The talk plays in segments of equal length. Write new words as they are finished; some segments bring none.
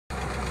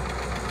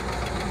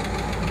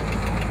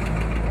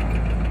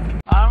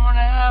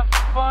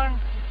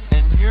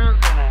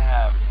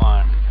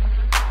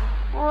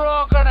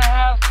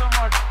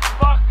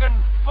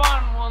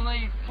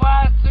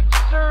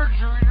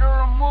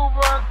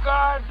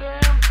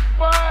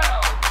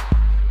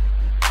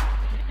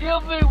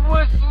lovely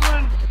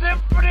whistling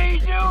symphony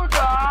doodah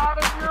out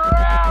of your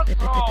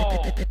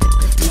asshole.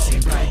 This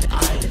ain't right,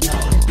 I don't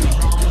wanna be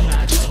wrong.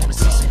 I just wanna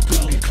see some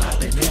booty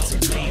clapping and some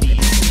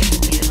ladies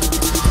singing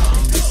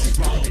along. This is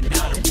wrong and I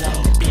don't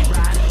wanna be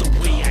right. The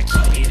way I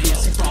keep it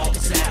is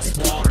frog's ass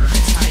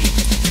watertight.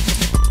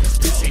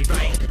 This ain't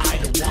right, I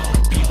don't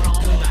wanna be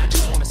wrong. I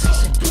just wanna see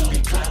some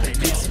booty clapping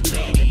and some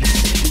ladies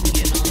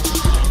singing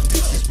along.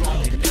 This is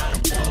wrong and I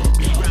don't wanna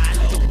be right.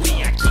 The way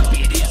I keep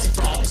it is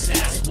frog's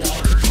ass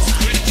watertight.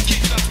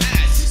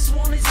 This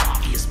one is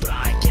obvious, but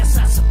I guess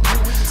that's a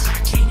point. I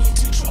came here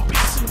to drop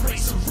bass and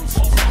raise the roof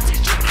off all the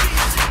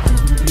jokers. I'm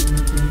gonna bring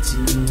the beat to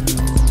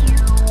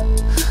you.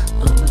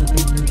 I'm gonna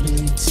bring the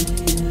beat to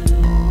you.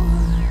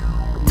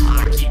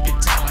 I keep it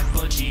tight like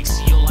butt cheeks.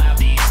 You'll have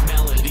these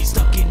melodies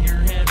stuck in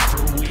your head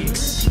for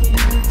weeks. I'm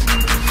gonna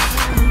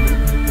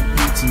bring the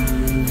beat to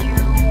you.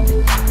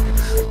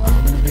 I'm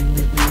gonna bring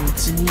the beat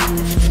to you.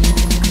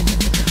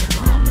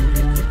 I'm gonna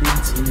bring the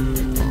beat to you.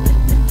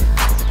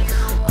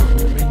 I'm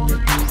gonna bring the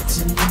beat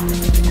to you.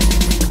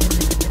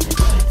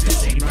 This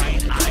ain't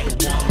right, I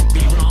don't wanna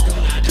be wrong.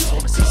 I just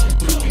wanna see some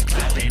booty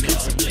clapping and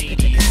some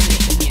ladies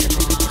singing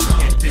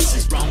along. And this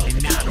is wrong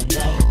and I don't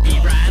wanna be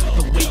right.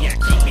 The way I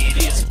keep it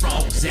is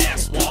frog's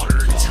ass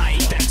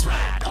watertight. That's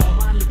right, all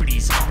my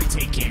liberties I'll be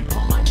taking.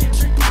 All my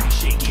chemistry booty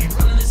shaking.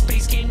 Running this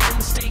space game, no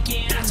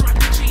mistaken. That's right,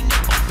 bitch, ain't no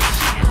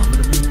faking. I'm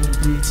gonna bring the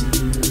beat to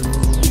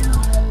you.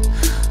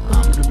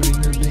 I'm gonna bring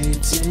the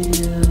beat to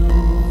you.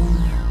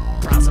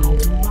 Browsing all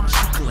through my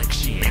shoe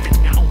collection. Maybe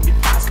now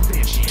mid-five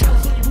convention.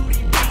 California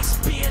booty bass,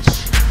 bitch.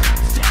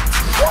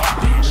 That's right,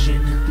 bitch. I'm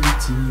gonna bring the beat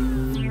to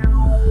you.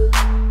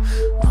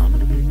 I'm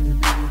gonna bring the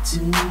beat to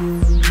you.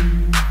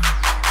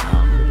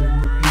 I'm gonna bring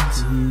the beat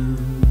to you.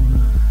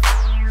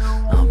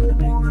 I'm gonna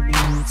bring the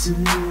beat to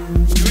you.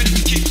 You ready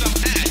to kick some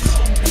ass?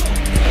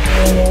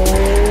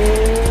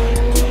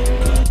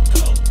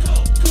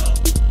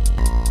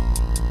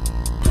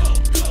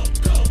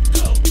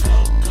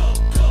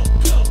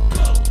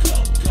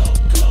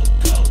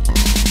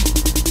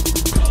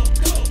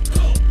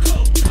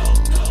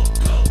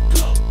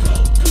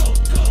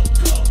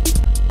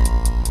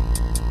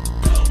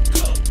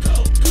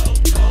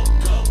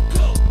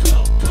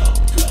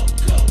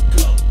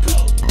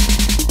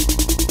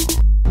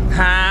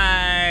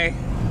 Hi.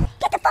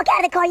 Get the fuck out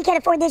of the car, you can't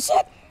afford this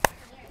shit.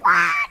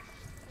 What?